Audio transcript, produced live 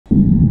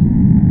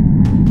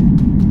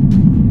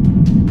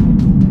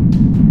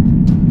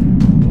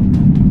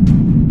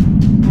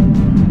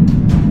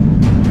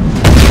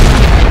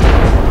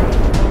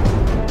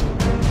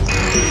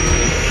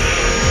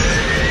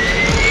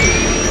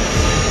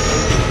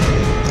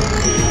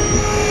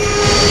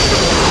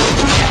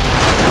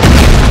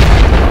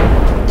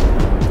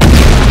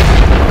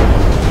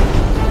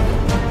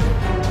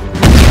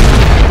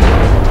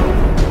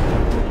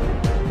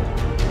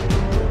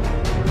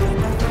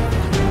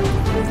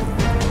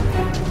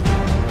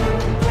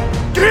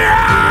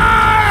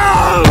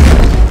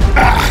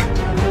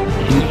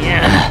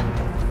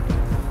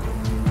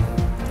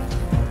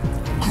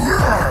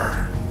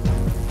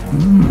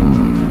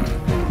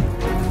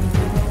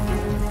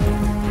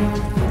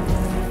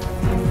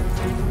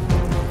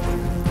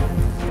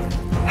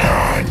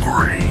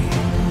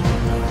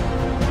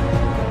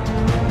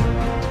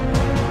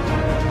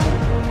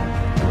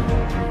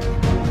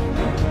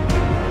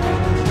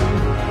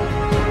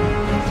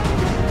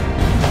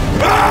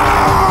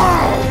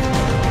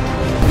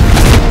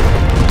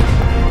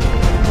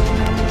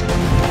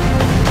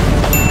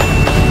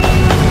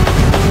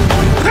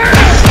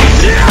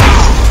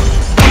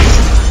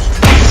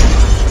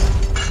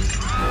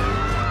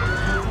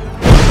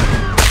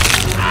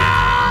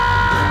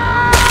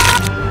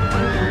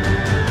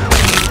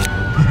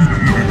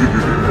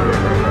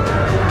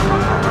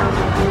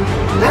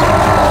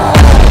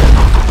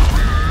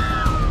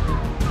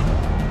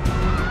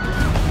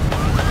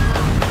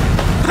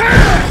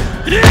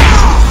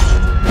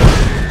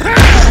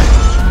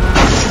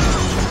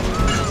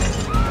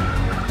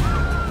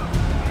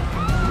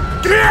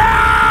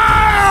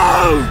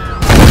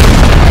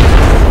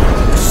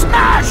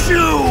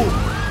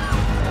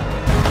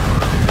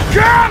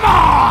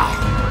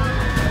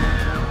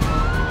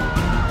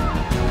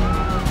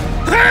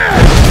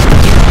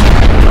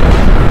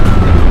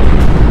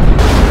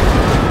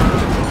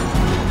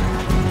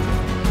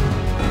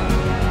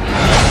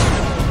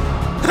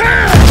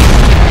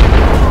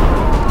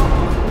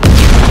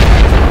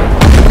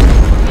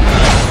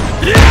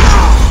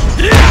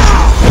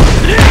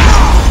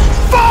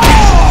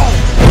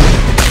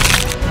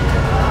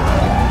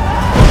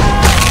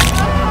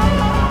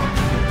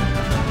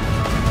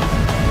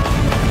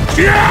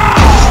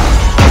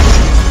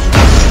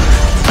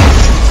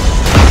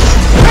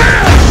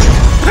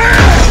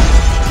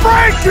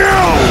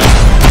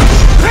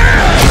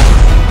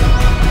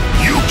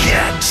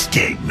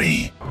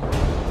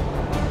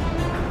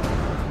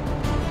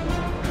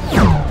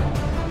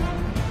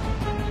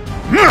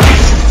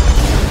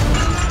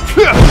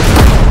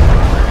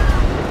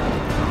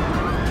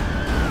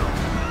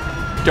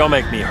Don't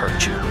make me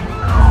hurt you.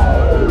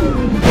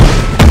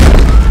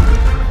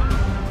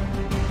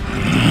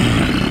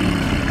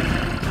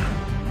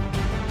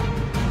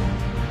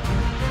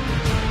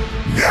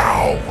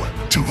 Now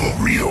to the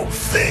real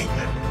thing.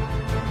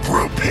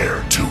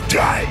 Prepare to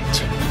die.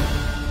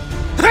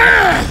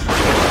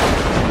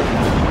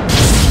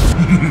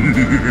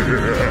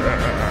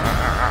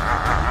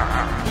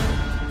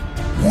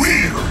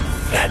 We're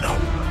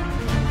Venom.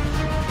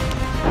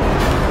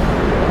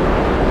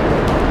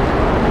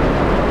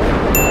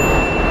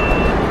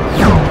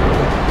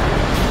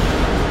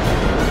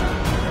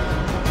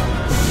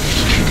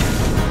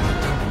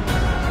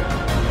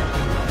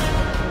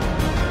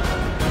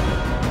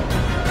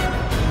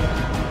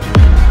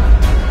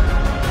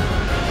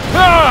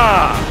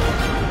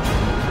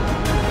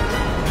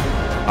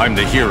 I'm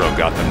the hero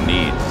Gotham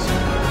needs.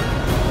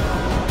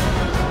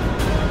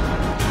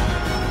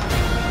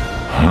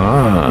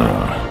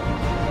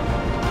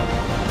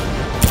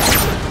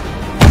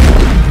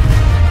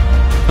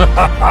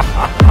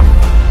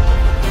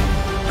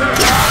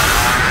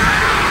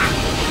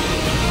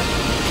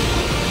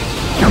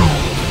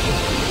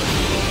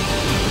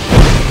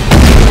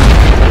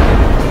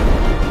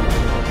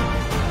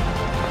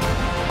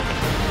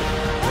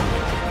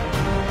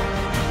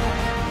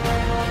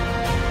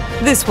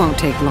 This won't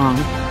take long.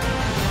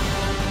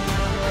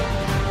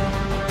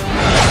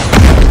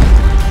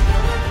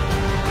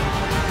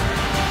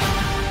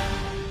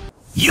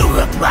 You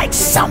look like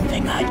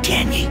something I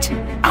can eat.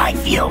 I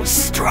feel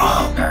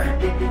stronger.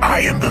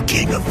 I am the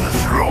king of the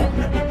throne.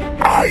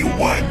 I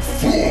won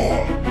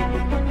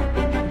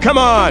 4. Come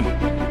on!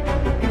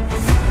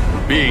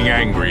 Being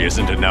angry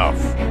isn't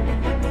enough.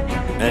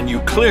 And you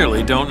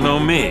clearly don't know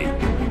me.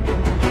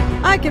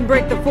 I can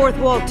break the fourth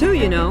wall too,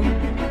 you know.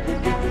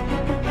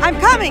 I'm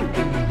coming!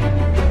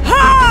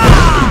 Ha!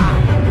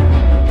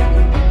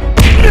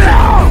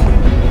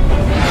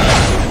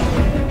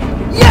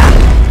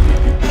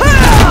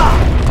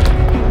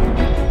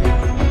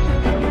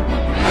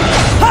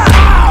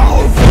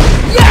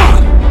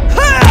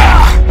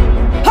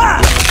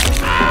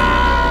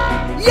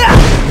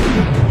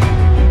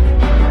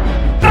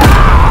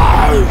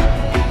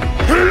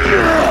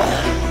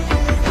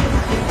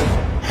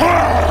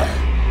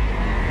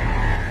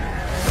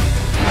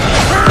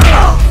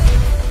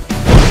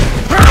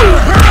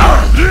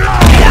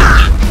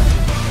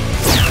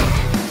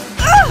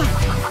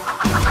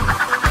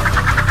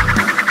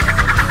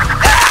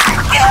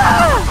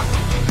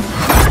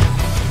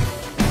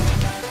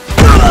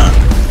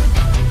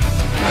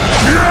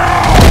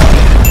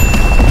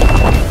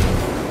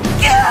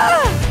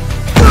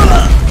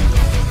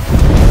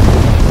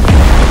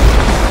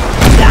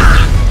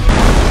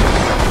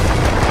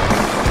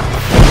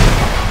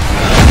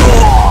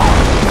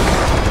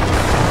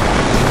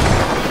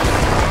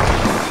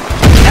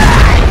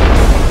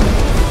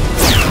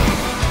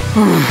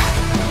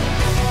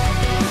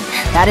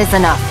 That is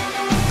enough.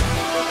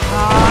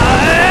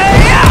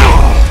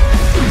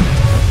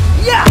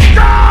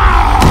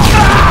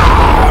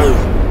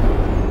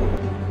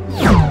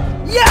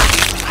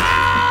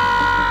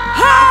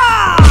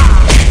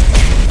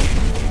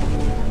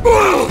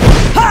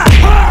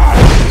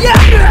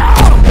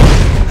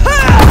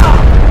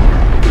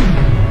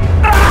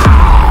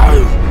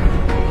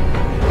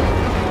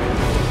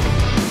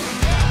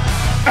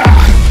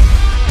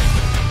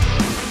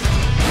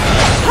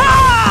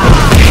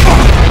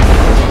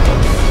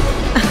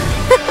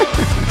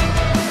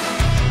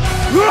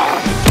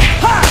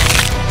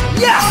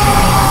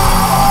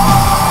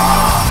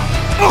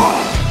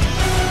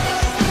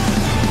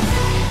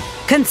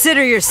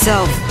 Consider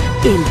yourself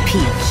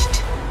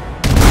impeached.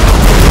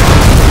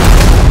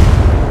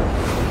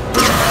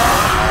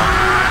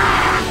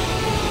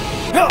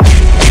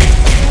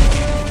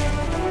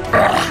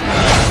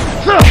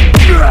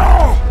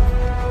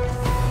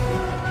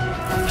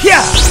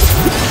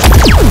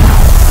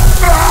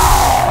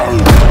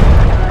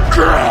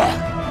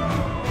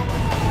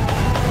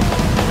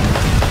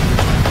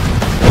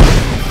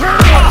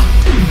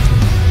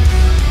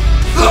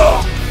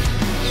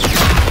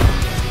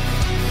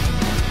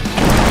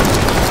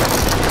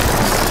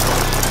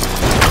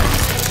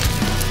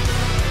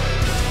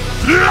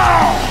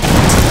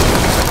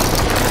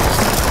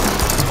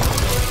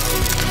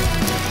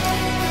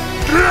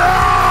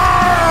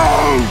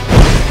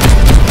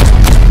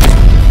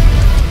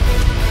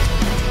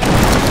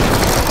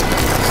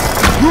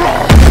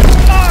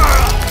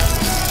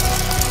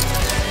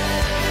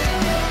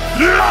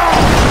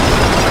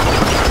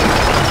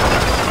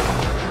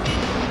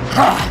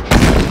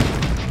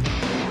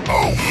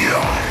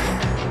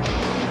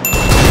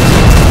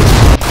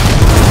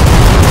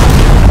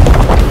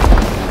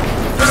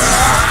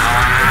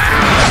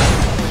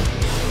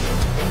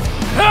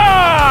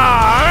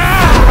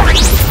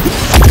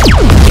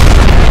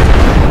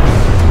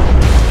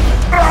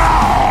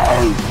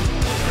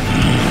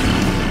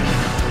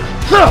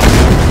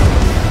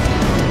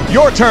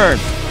 Your turn!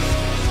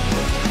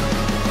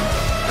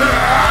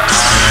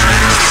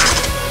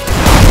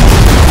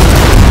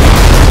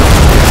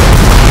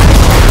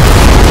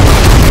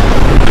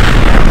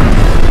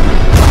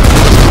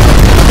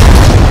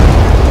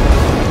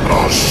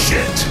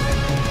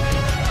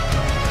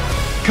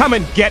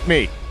 Come and get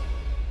me!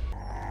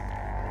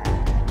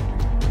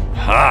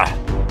 Ha!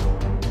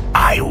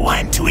 I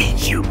want to eat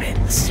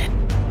humans.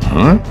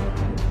 Huh?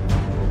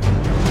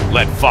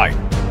 Let fight.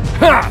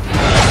 Ha!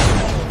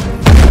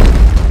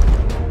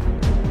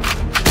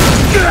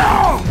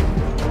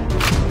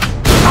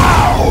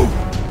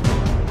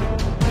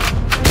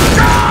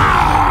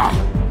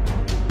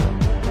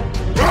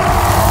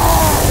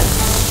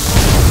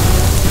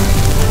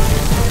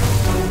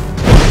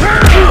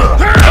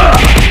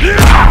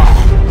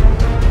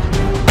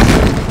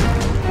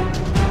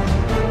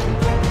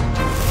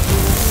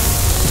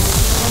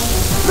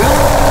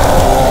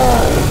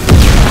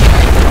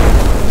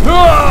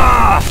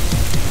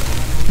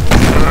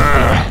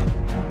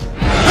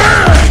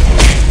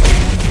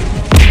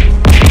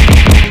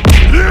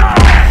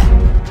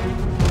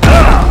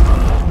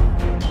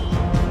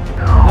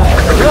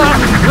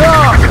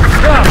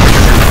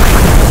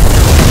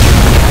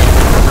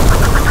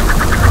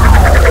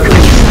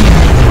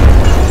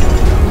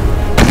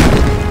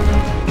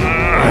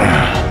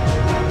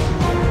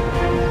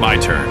 My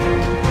turn.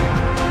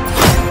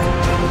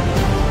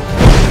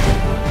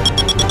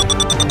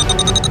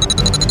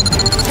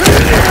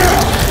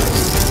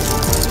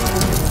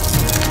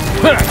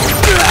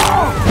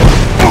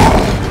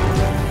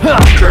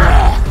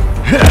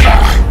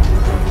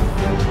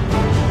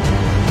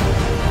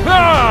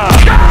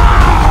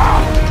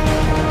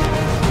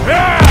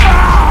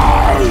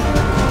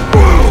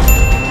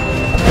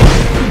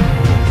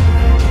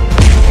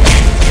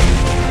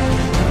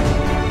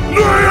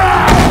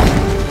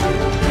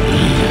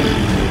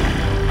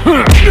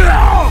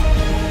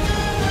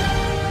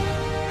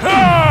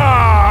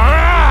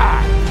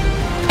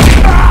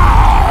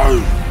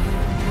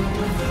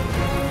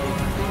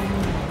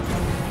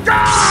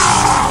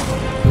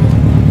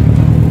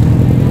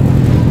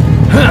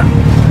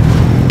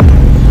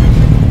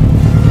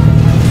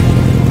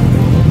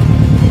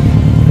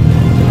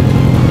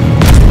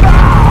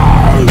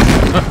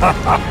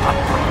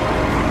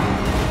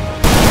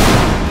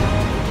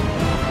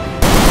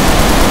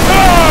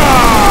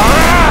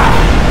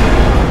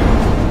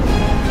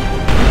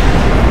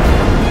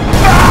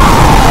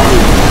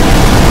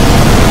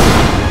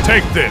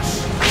 Take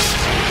this!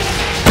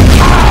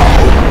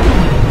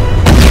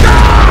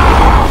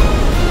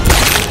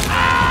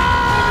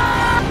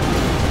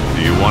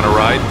 Do you want to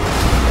ride?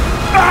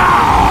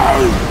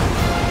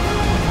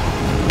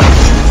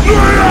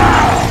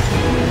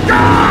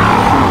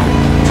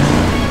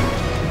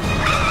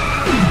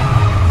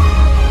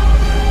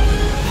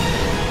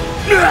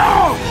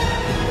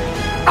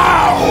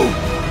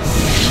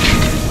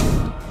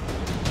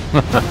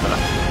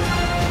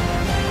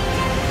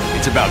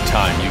 It's about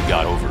time you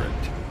got over it.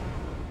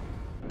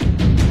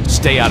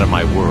 Stay out of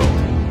my world.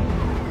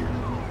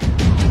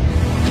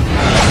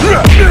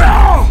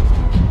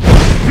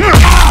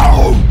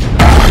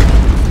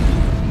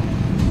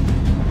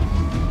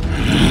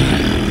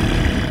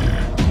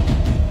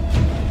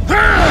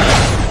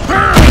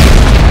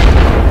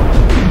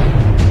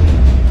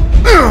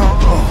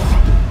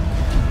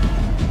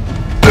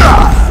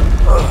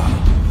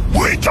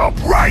 Wake up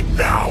right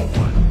now!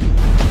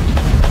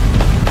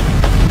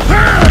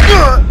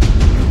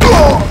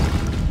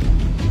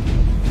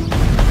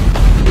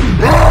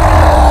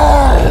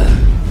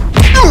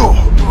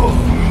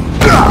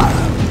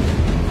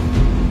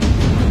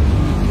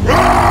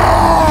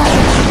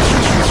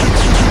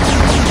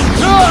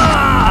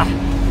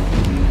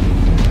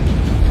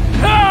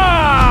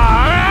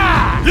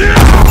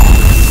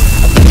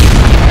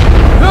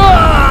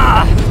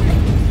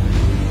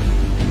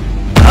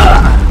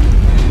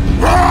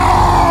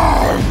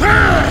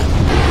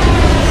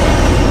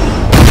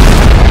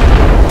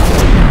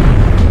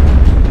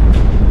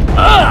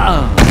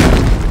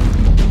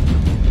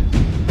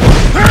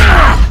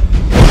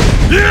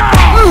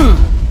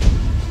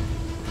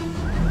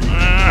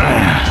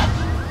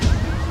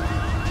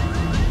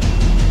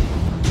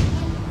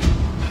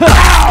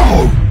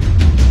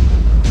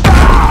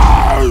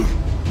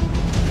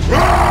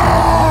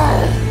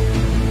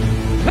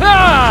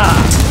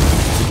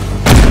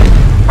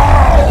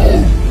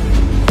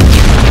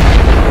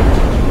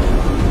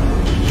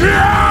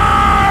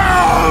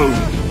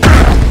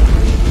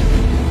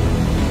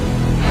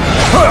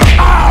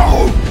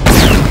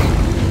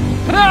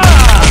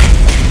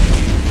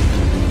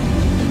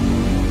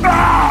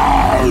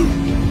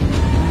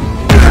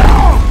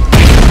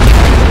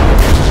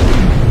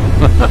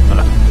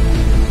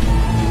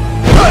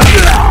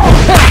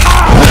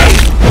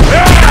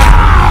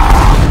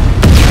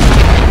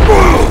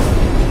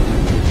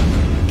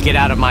 Get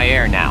out of my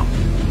air now.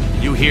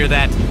 You hear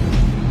that?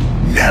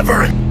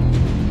 Never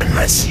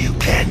unless you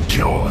can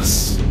kill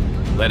us.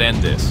 Let's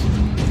end this.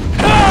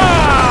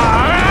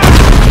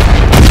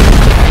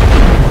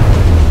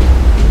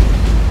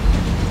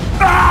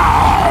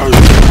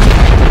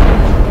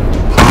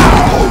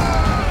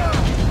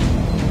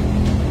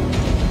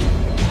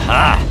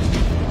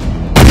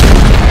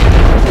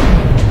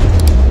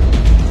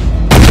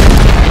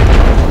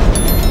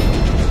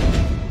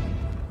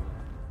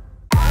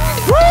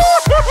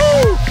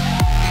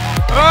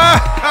 Ha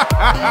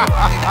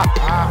ha ha!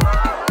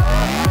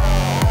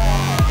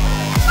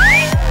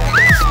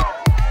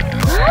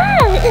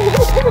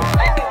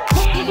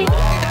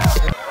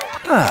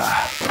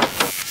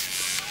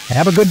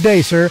 Have a good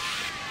day, sir.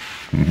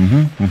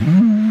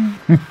 I'm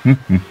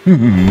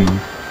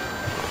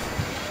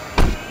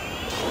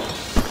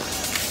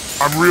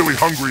really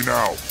hungry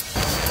now.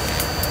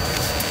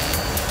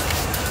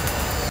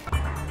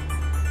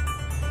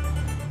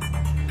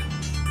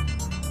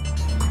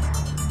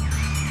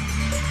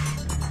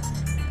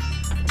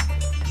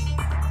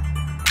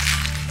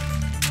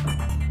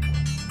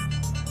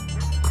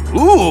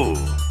 Ooh!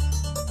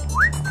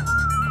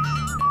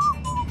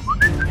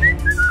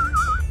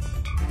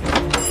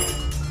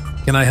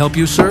 Can I help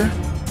you, sir?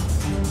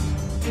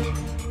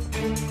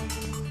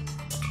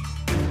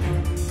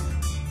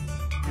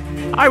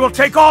 I will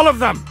take all of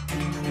them!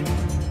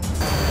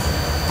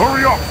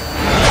 Hurry up!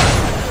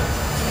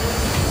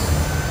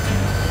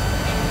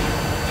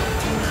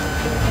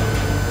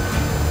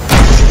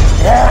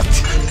 What?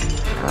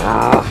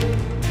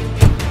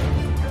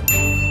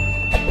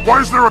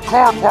 Why is there a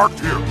car parked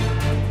here?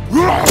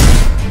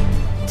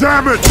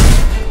 Damn it!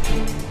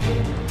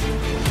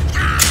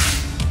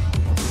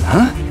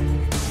 Huh?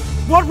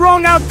 What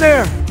wrong out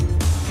there?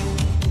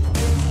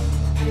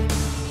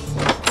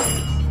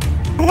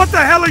 What the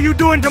hell are you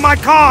doing to my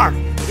car?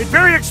 It's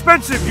very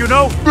expensive, you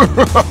know.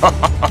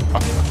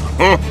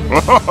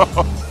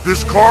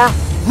 This car?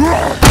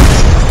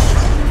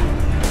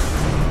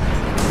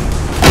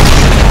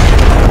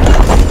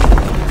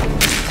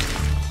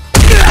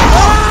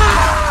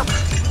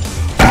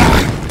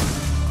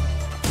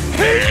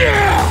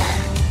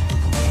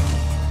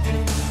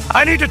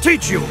 I need to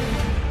teach you.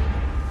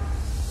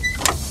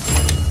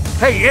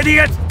 Hey,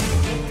 idiot!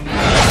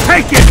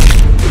 Take it!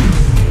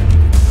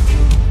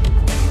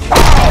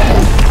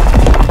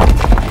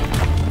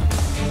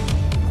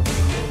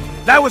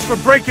 That was for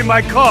breaking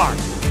my car.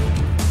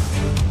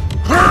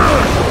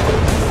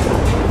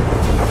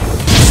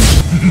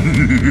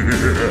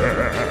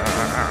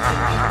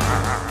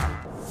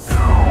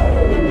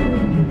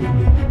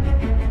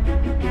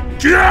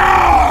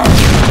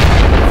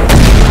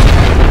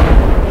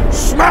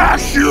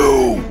 Smash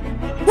you!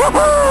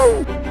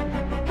 Woohoo!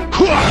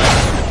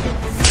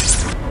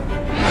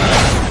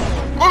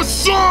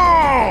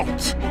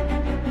 Assault!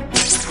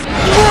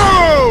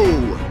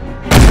 Whoa!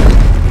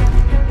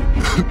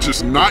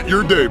 Just not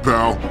your day,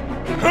 pal.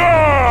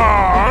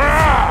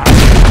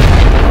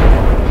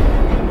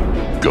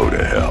 Go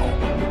to hell.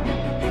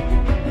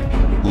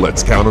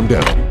 Let's count them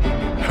down.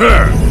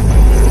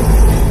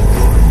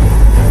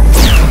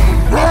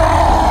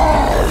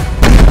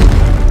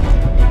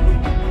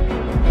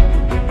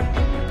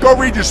 Go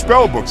read your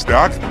spell books,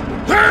 Doc.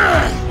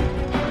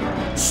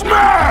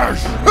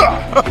 Smash!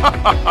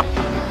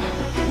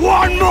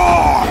 One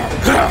more!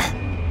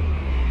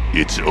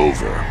 It's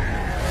over.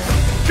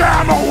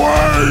 Gamma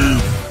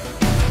wave!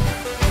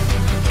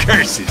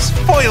 Curses,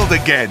 foiled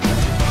again!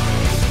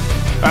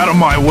 Out of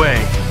my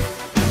way.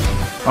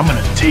 I'm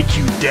gonna take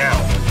you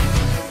down.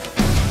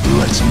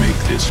 Let's make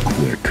this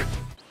quick.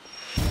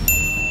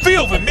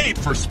 Feel the need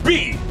for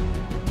speed!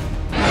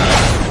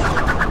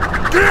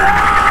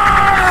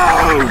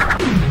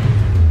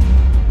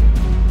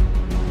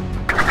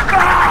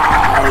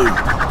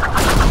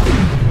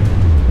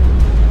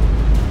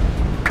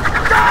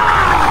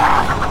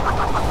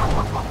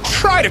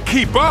 Try to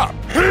keep up!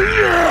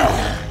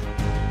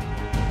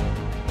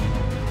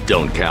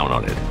 Don't count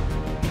on it.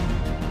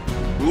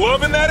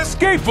 Loving that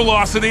escape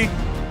velocity!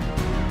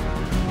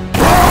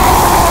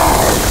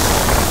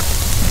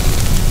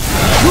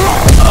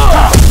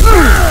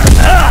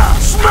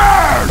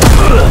 Smash!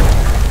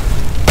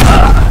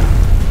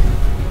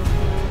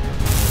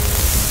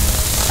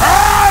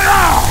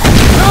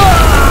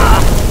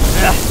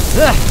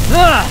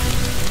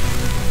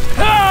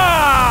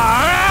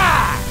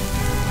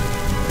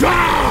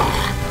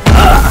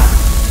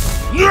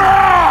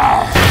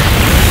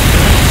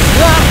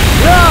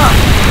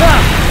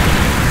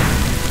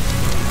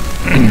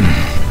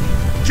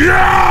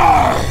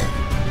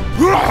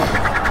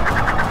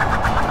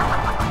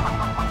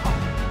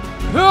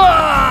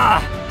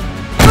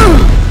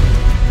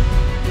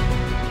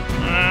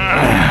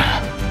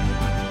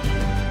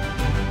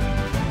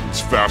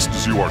 As fast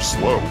as you are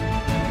slow.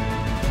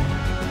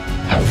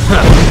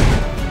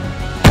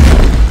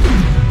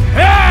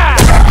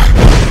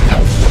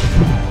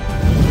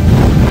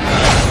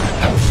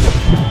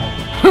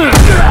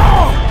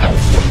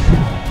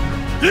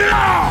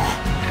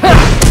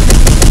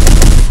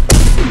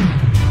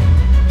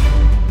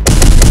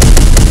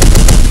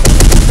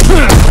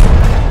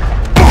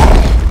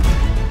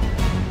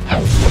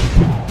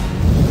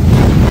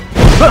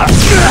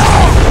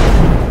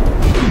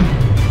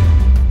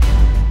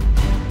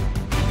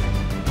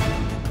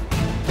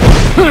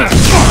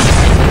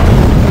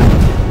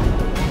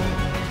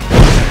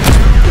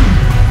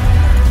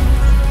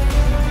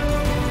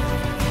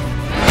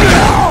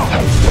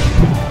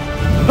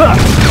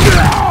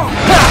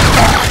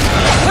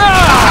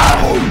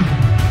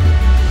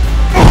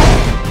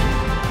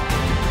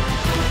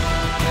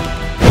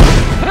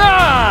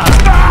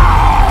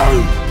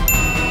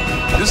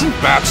 Isn't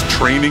Bats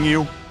training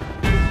you?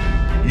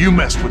 You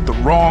messed with the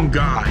wrong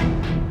guy.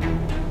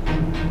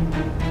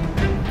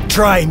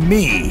 try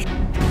me.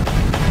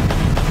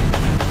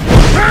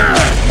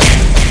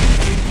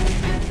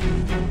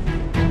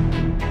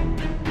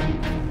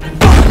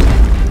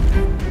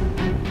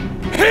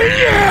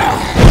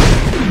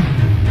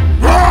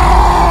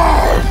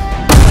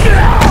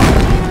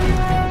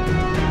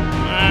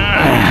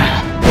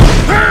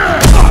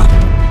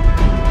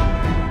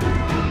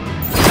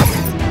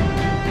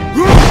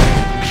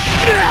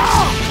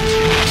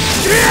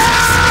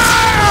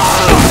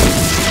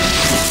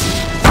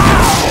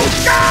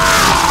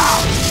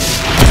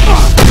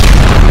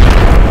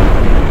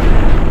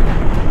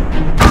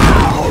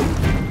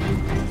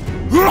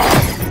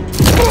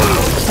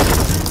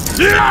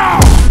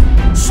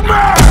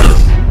 Smash!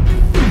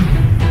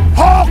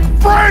 Hulk,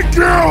 break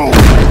you!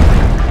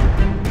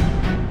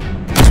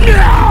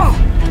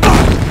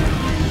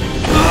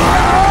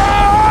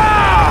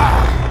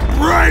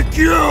 Break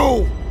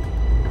you!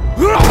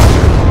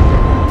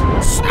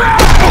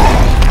 Smash!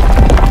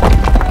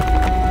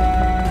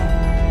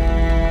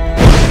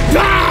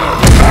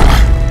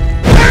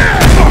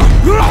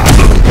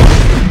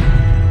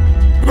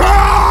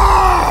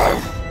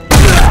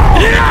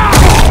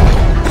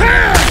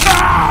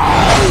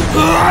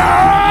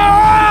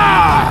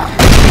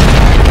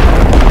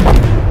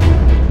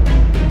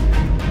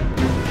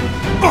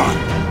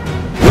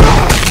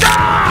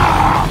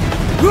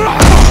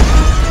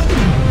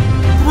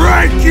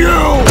 Break you!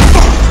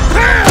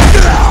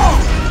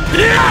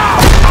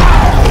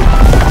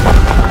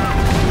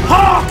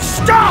 Hawk,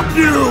 stop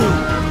you!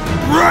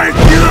 Break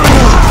you!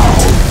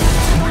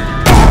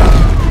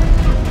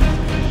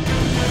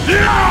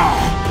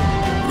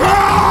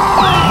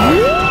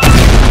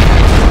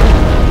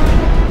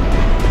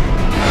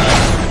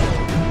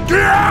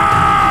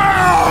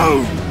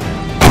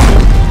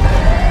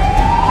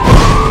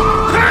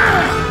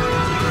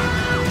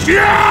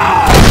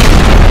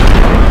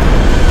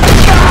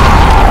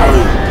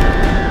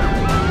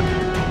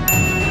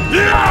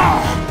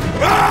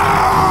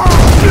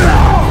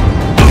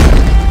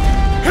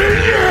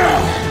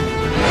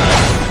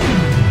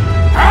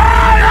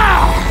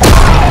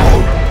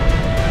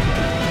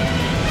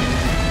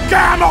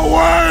 Gamma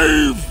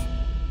wave!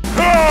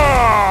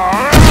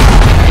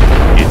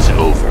 It's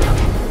over.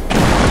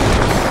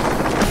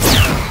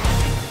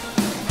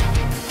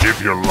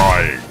 If you're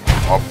lying,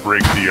 I'll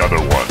break the other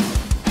one.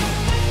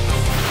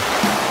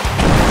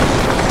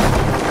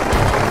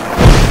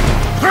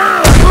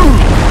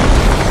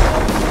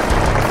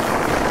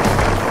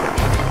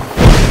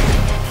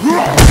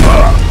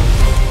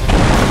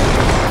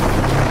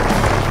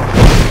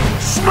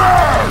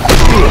 Smash!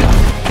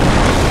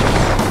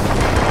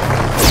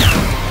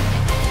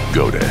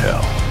 Go to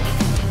hell.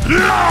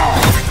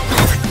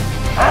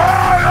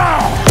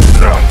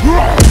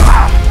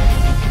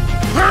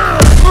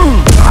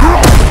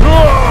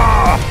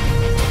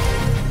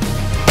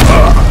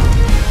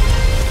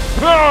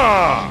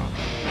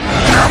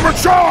 Gamma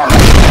charge!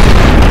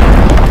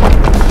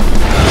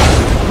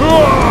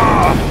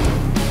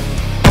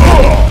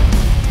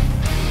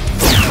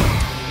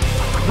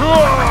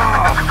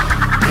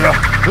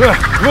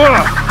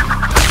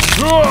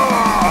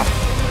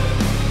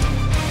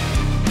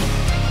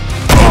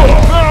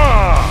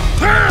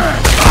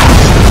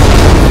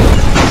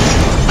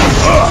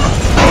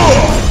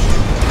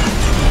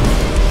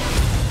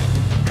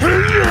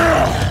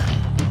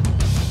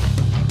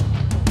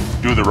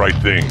 Do the right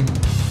thing.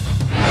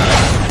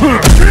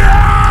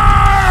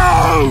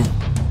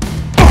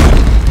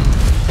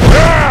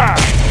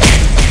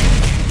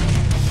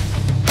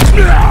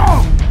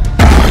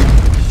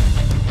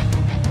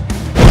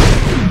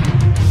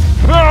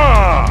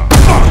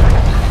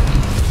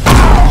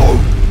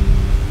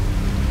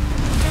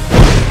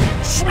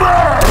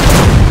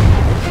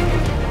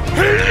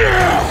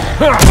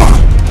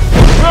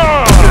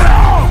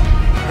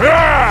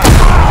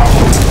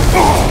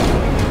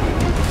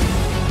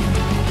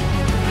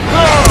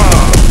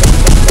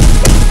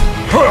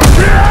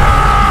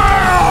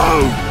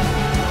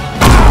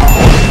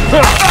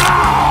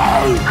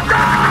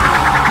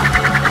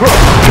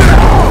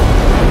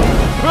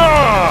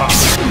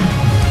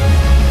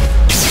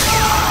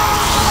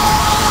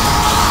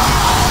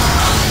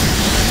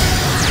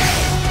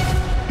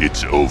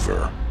 It's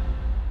over.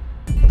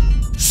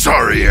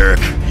 Sorry, Eric.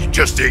 You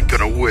just ain't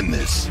gonna win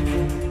this.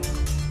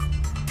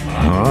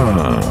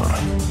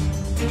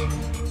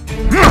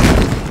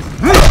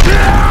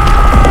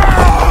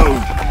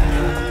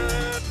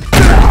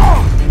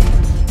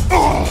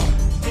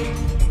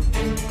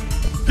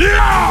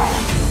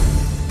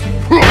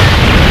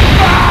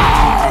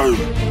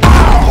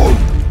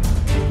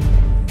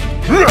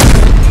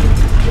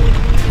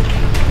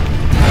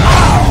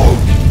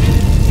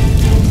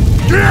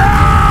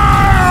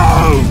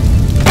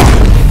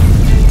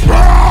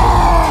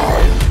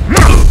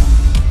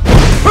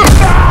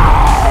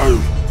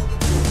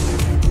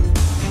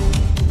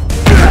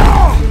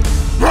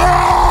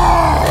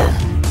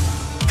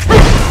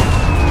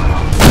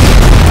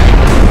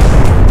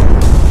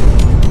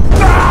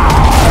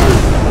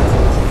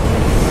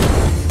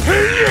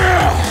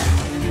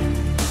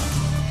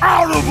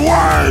 Out of the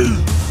way!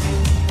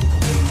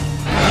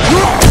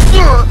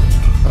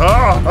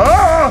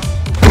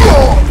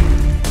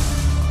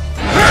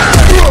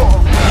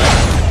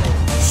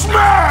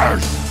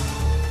 Smash!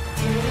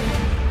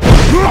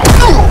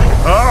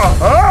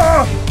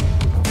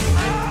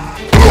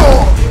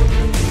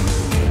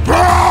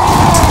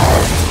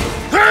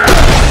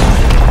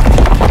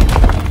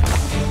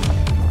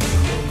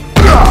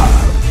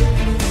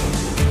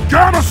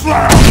 Gamma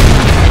Slam!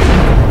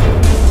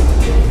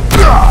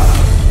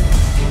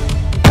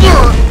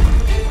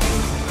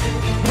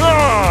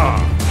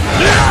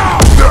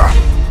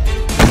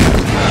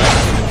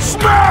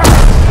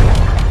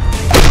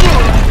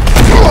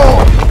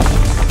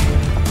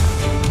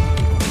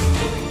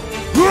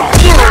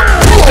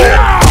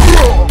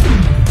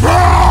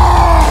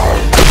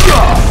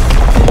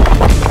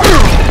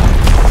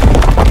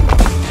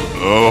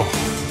 Oh,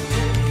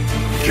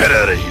 get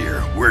out of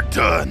here. We're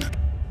done.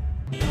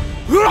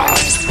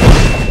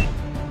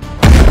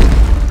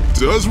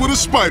 Does what a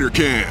spider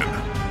can.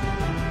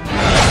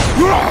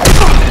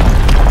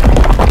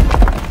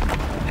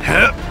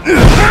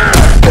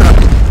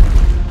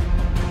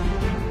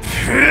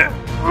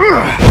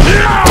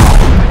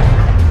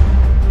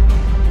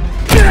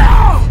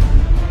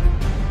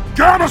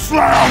 Gamma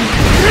Slam!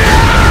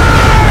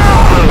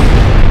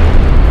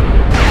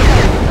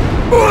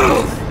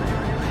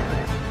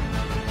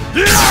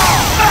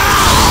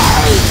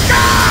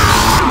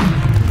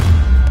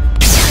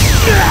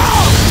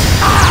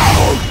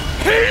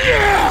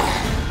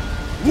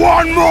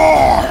 One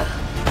more!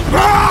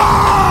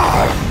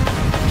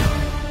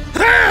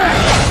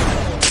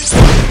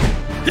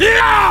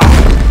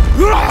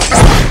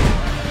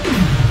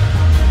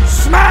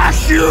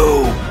 Smash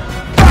you!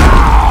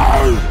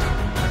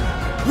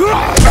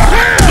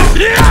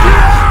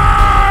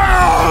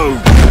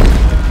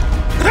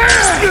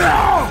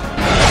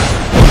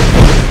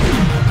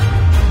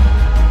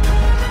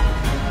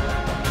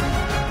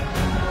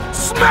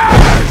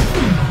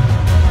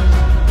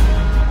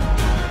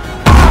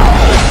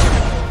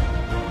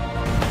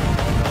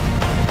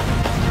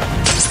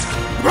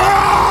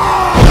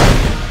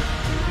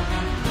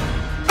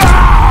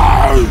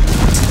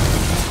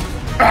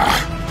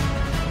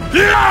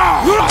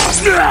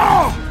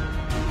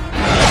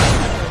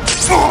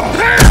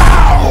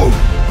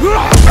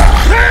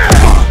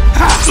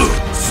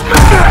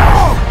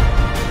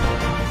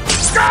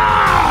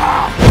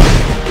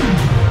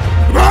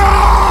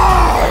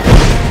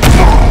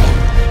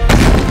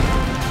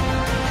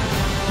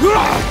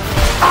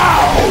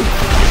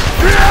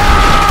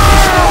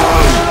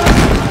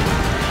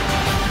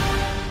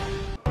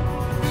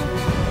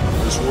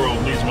 This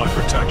world needs my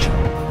protection.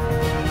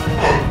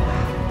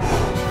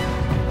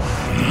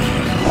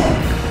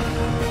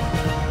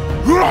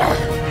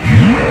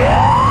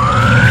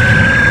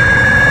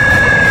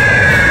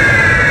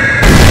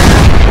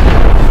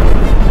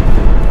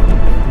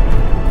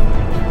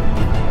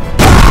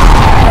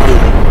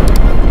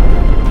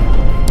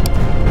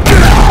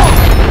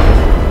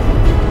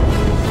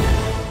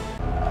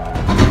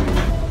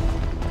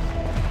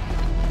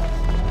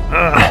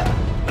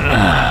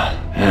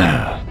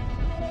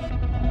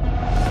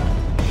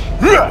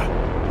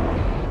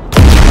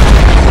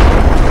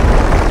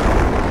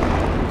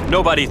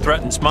 Nobody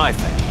threatens my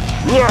fame.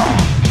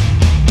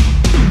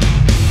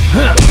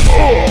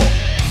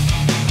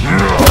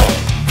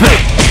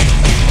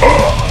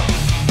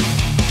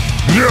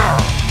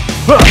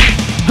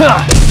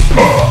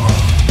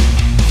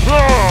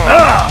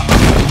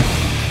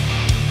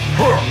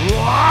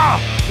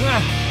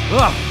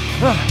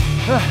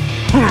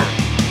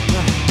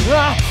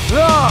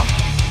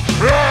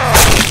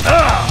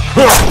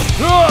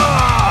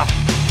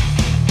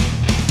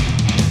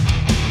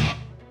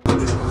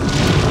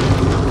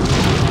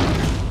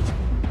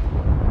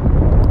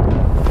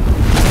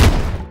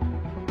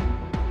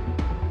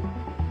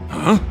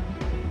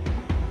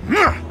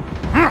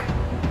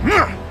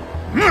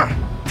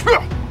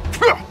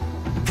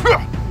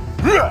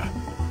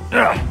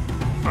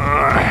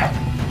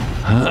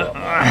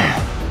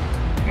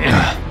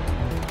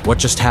 What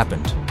just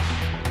happened?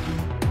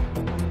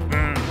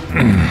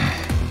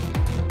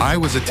 I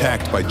was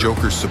attacked by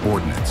Joker's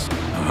subordinates.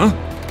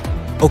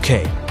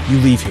 Okay, you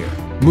leave here.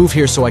 Move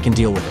here so I can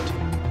deal with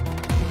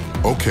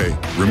it. Okay,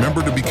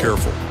 remember to be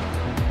careful.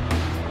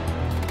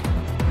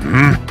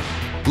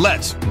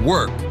 Let's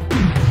work.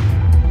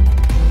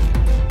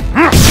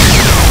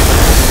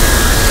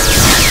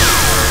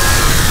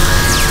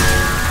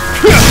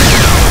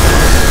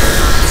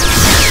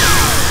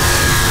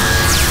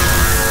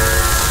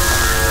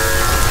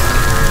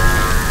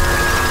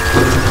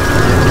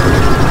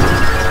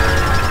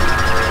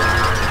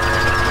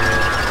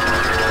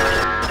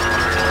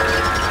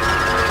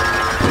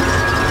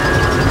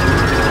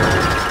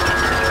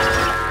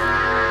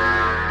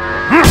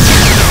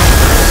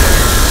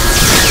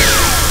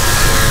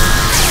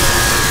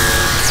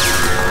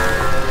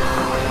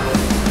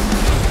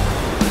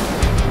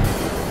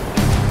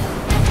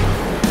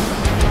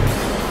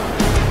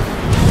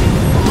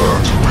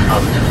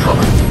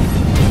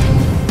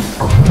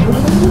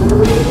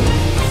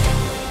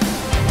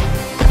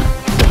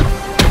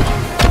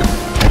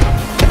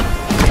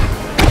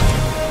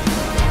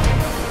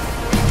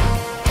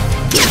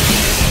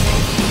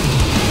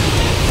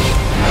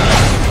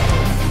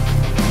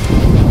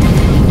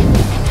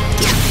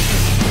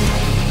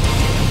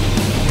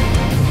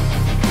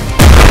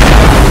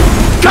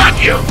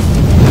 you!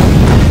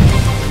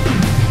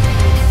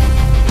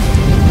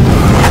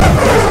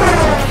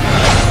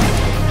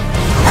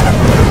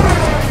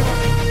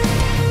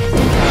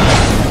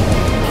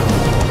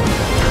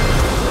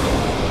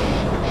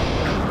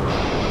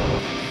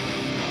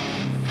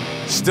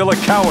 Still a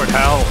coward,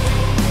 Hal.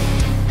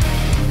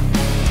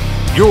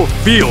 You'll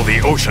feel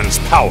the ocean's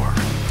power.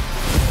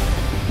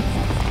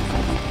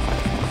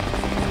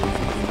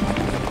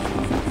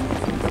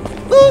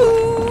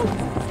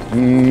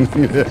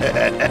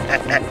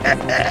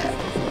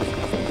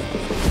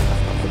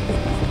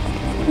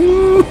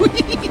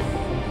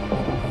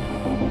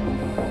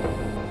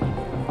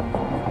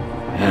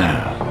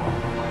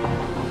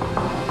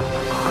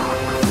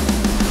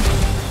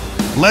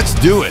 Let's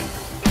do it.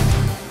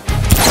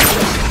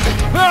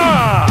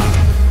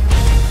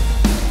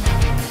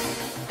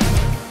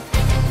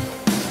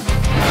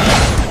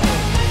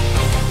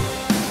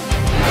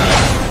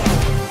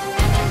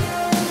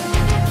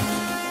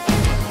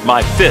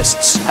 My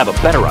fists have a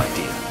better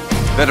idea.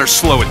 Better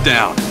slow it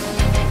down.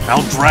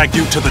 I'll drag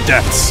you to the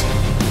depths.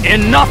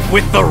 Enough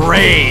with the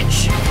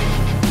rage!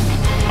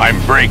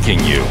 I'm breaking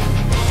you.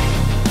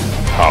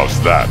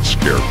 How's that,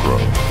 Scarecrow?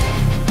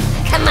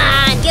 Come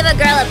on, give a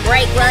girl a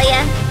break, will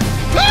ya?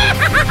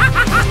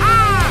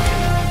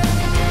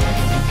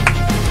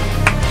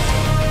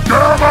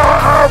 Gamma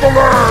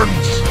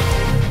Avalanche!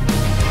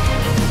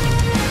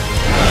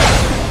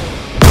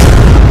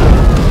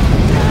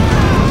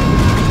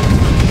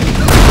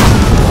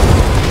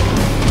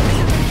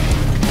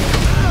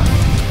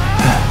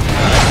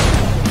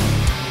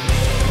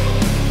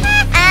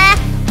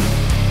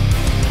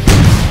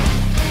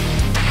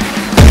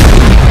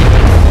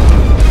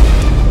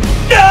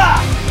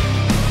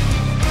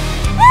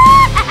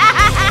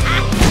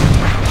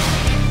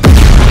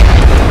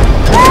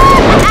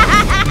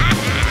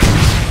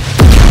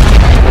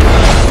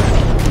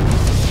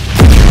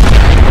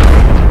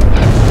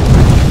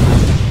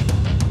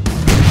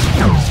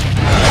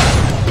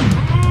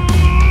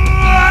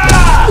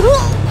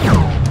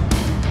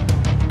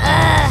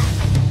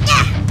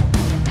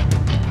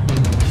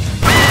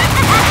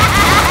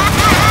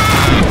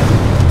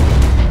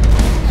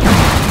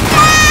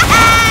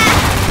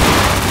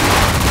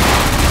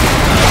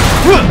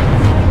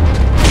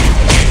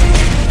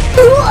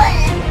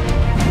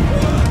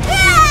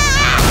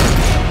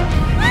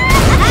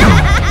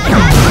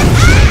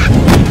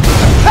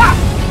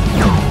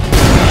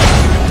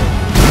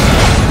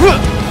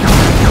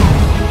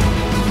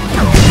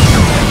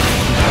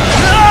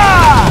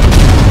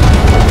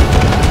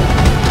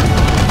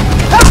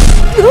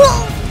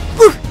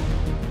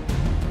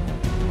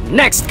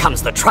 Next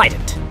comes the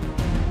trident.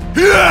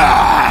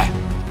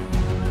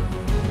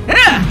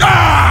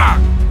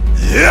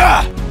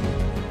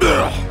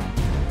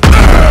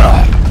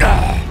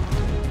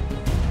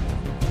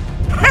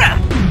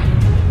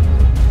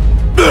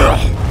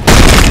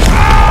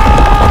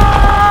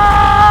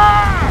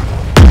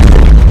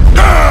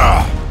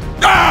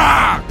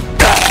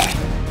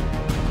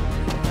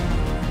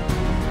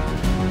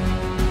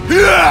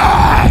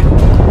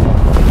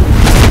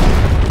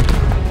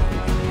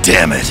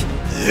 Damn it!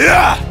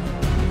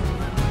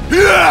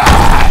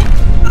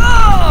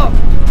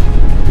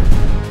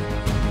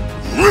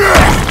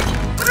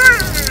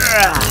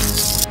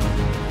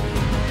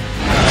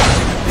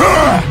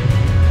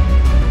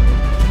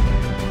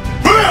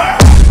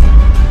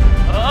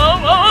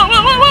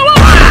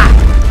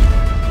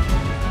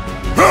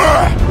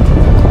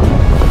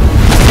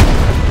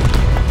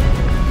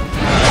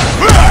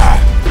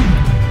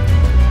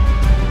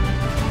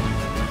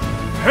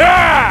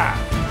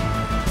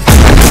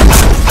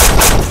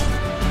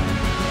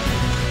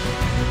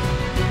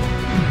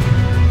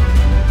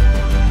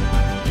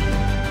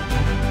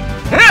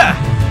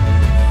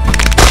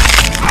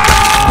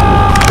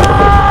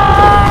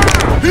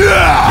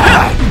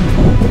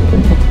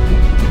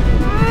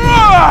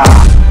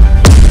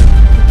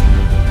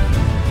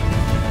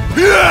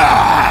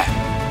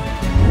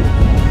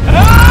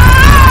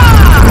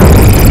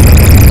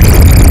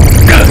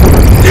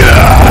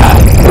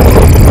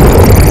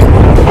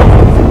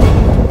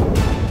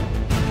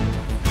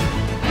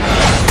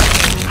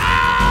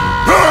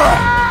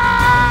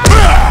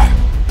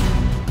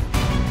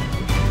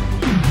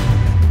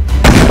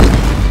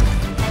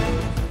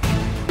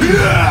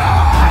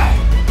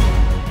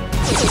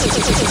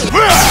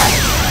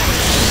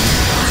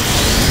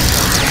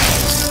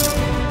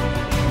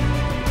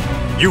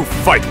 You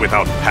fight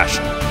without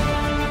passion.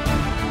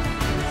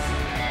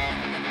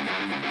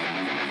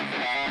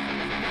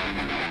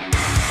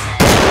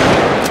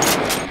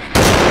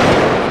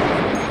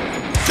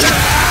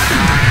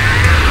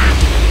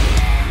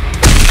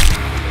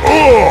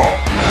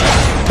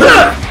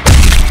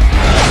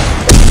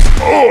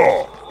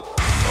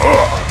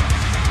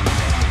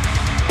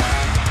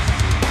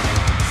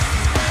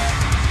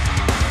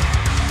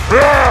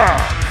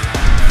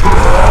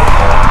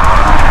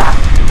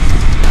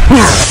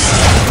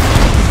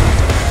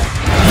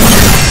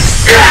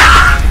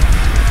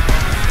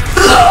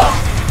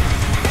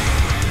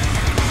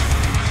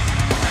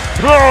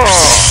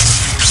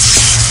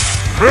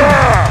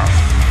 Ah!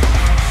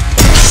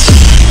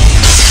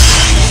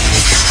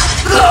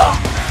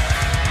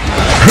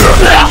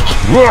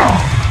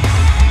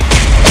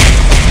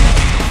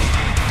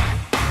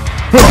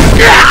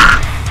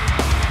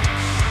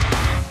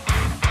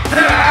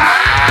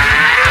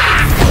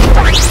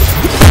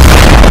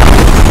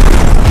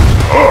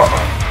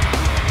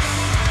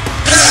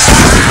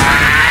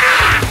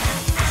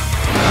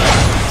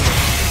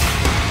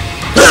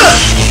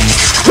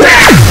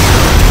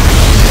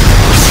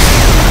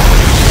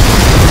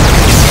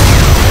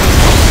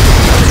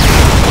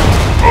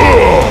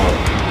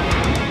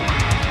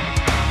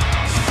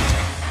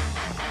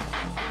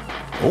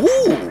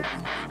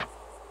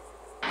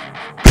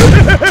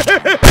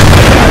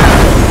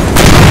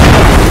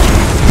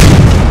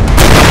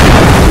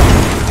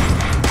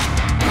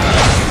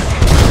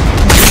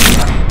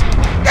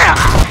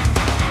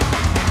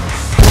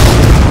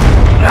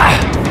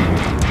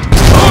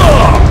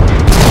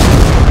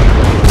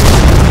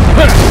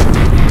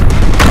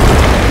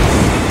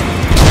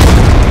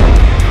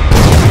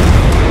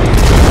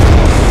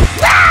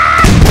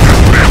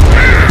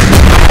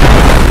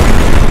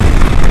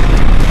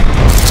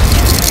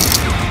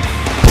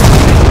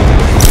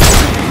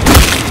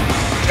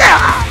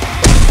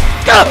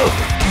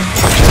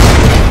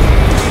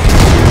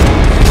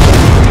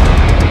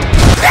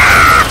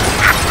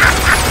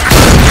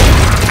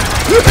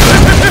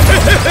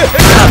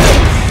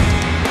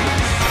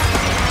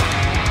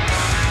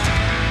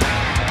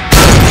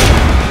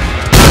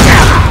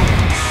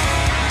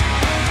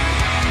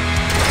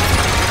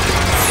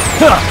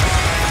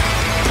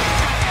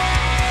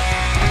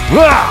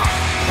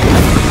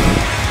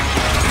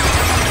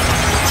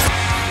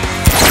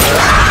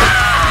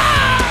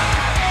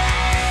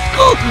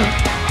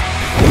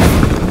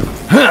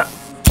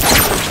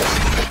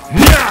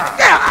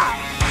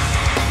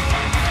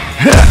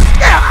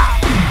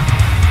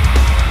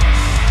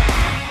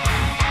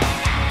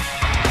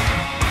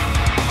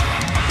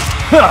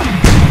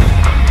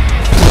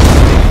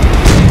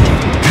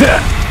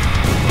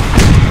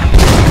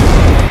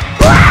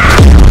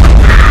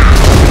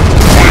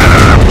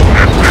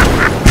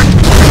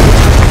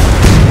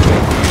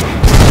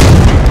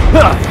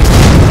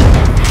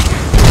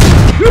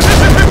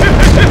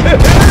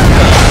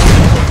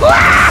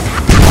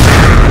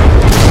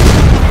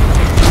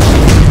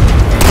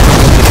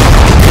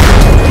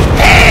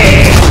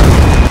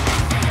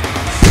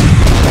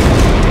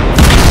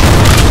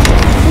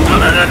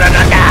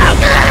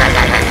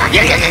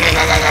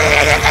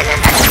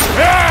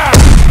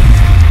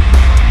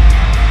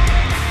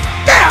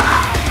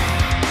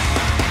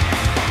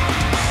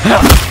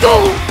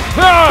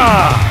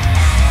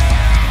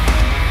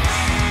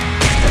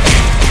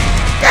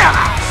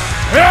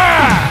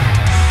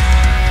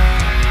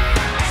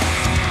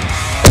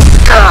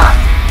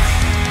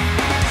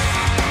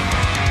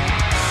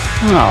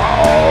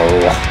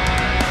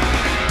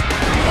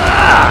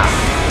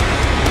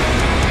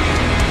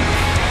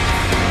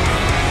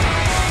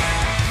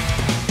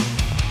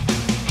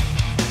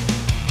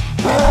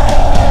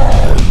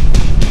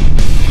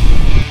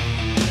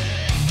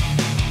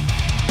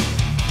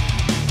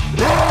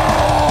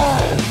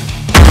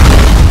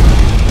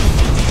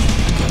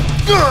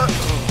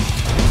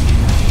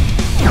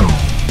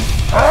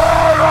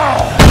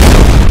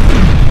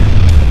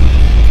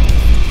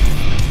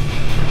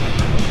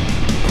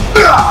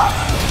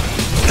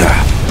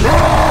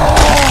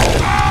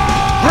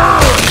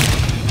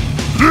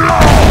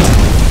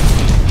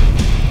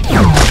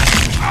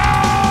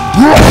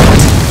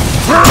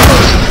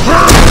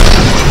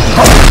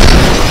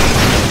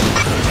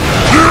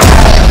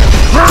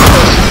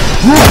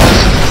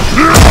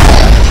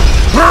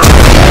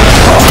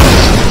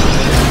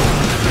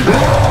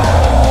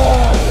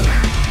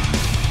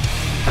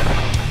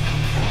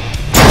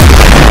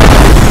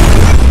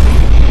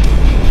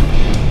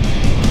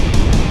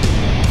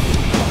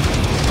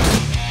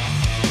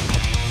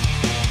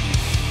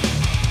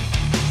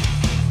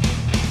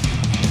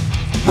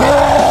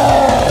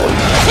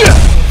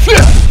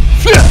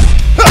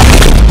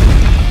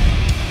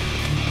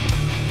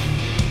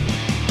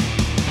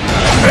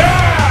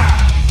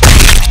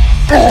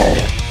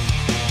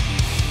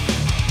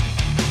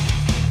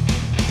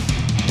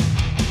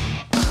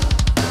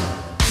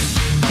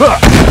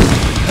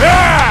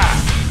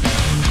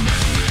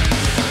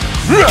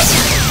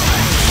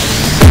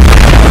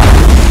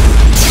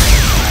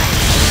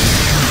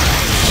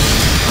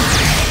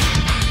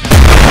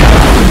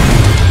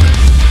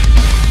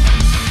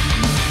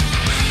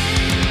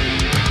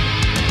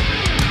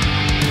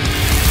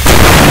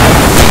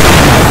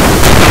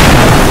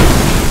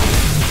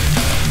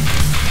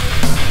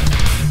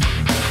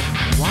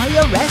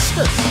 arrest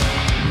us.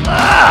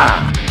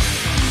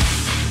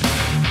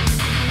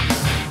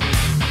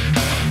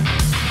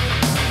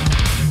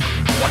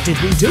 What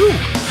did we do?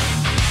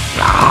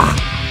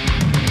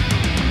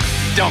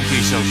 Don't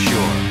be so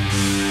sure.